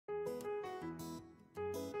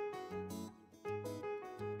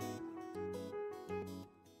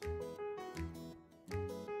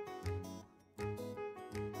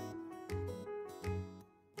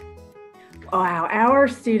Wow, our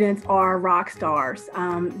students are rock stars.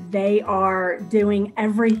 They are doing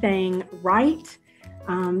everything right.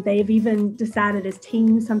 They've even decided as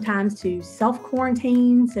teams sometimes to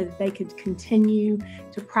self-quarantine so that they could continue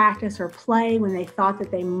to practice or play when they thought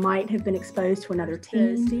that they might have been exposed to another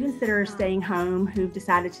team. The students that are staying home who've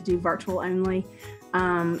decided to do virtual only,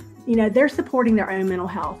 they're supporting their own mental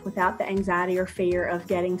health without the anxiety or fear of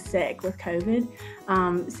getting sick with COVID.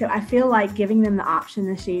 So I feel like giving them the option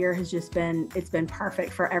this year has it's been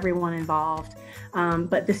perfect for everyone involved.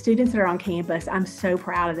 But the students that are on campus, I'm so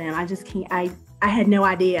proud of them. I had no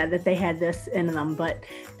idea that they had this in them, but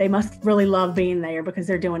they must really love being there because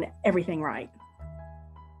they're doing everything right.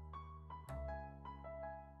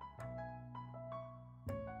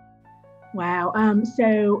 Wow.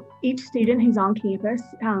 So each student who's on campus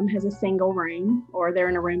has a single room, or they're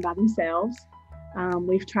in a room by themselves.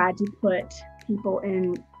 We've tried to put people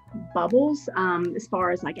in bubbles as far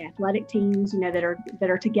as like athletic teams, that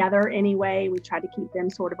are together anyway. We tried to keep them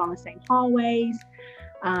sort of on the same hallways.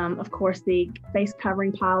 Of course, the face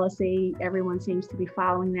covering policy, everyone seems to be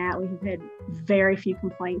following that. We have had very few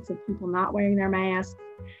complaints of people not wearing their masks.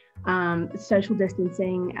 Social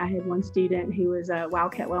distancing. I had one student who was a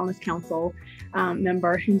Wildcat Wellness Council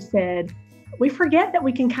member who said, we forget that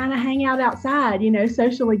we can kind of hang out outside,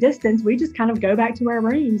 socially distanced. We just kind of go back to our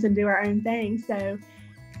rooms and do our own thing. So,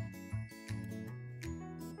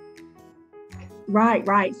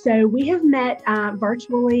 right. So we have met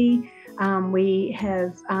virtually. We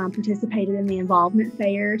have participated in the involvement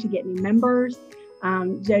fair to get new members.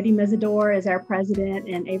 Jody Mizador is our president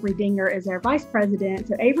and Avery Dinger is our vice president.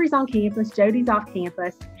 So Avery's on campus, Jody's off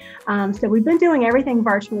campus. So we've been doing everything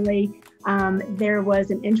virtually. There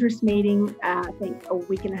was an interest meeting, I think a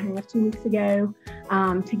week and a half, 2 weeks ago,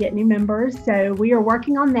 to get new members. So we are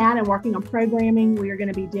working on that and working on programming. We are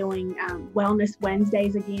going to be doing Wellness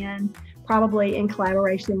Wednesdays again, probably in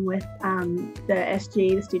collaboration with the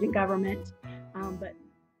SG, the student government.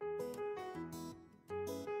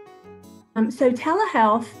 So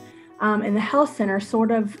telehealth and the health center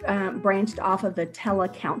sort of branched off of the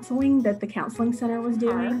telecounseling that the counseling center was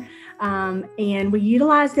doing. And we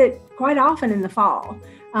utilized it quite often in the fall.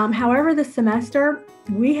 However, this semester,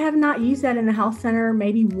 we have not used that in the health center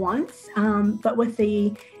maybe once, but with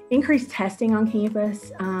the increased testing on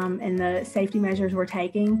campus and the safety measures we're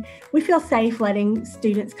taking, we feel safe letting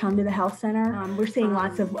students come to the health center. We're seeing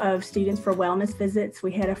lots of students for wellness visits.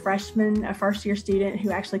 We had a first-year student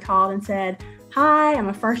who actually called and said, hi, I'm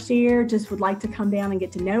a first year, just would like to come down and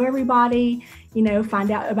get to know everybody,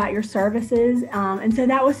 find out about your services. And so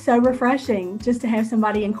that was so refreshing just to have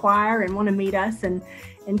somebody inquire and want to meet us and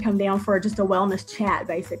come down for just a wellness chat,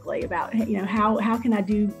 basically, about, how can I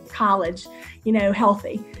do college,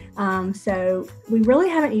 healthy. So we really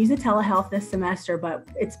haven't used the telehealth this semester, but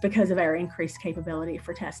it's because of our increased capability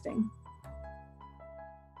for testing.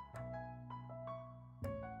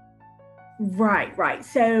 Right.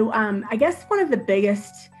 So I guess one of the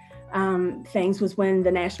biggest things was when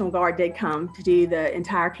the National Guard did come to do the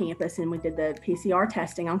entire campus, and we did the PCR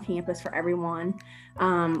testing on campus for everyone.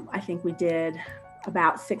 I think we did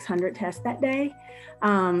about 600 tests that day.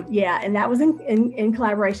 And that was in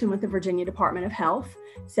collaboration with the Virginia Department of Health.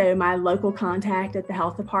 So my local contact at the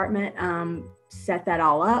health department set that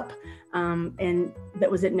all up. And that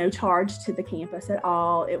was at no charge to the campus at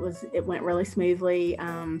all. It went really smoothly.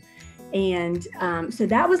 So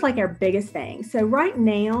that was like our biggest thing. So right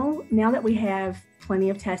now that we have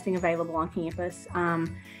plenty of testing available on campus,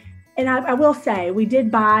 and I will say, we did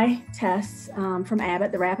buy tests from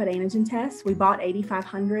Abbott, the rapid antigen tests. We bought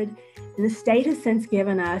 8,500, and the state has since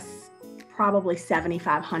given us probably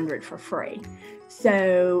 7,500 for free.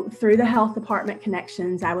 So through the health department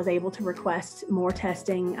connections, I was able to request more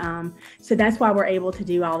testing. So that's why we're able to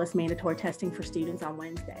do all this mandatory testing for students on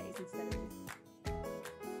Wednesdays instead of.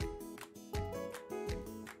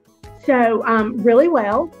 So really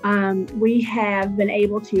well, we have been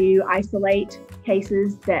able to isolate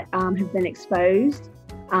cases that have been exposed,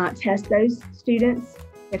 test those students.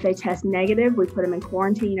 If they test negative, we put them in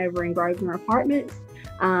quarantine over in Grosvenor Apartments.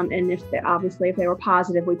 And if they were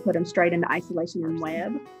positive, we put them straight into isolation and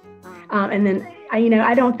web. And then,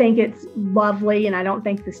 I don't think it's lovely, and I don't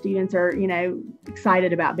think the students are,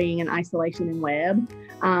 excited about being in isolation and web.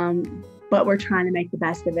 But we're trying to make the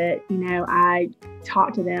best of it. I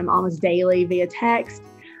talk to them almost daily via text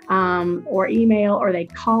or email, or they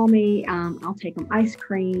call me. I'll take them ice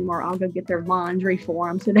cream, or I'll go get their laundry for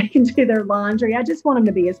them so they can do their laundry. I just want them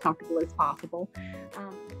to be as comfortable as possible.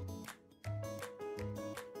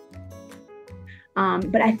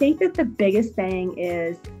 But I think that the biggest thing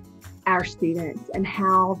is our students and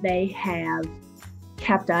how they have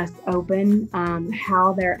kept us open.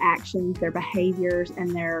 How their actions, their behaviors,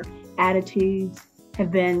 and their attitudes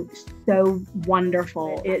have been so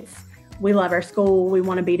wonderful. We love our school, we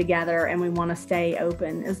want to be together, and we want to stay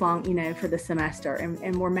open as long, for the semester,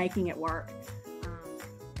 and we're making it work.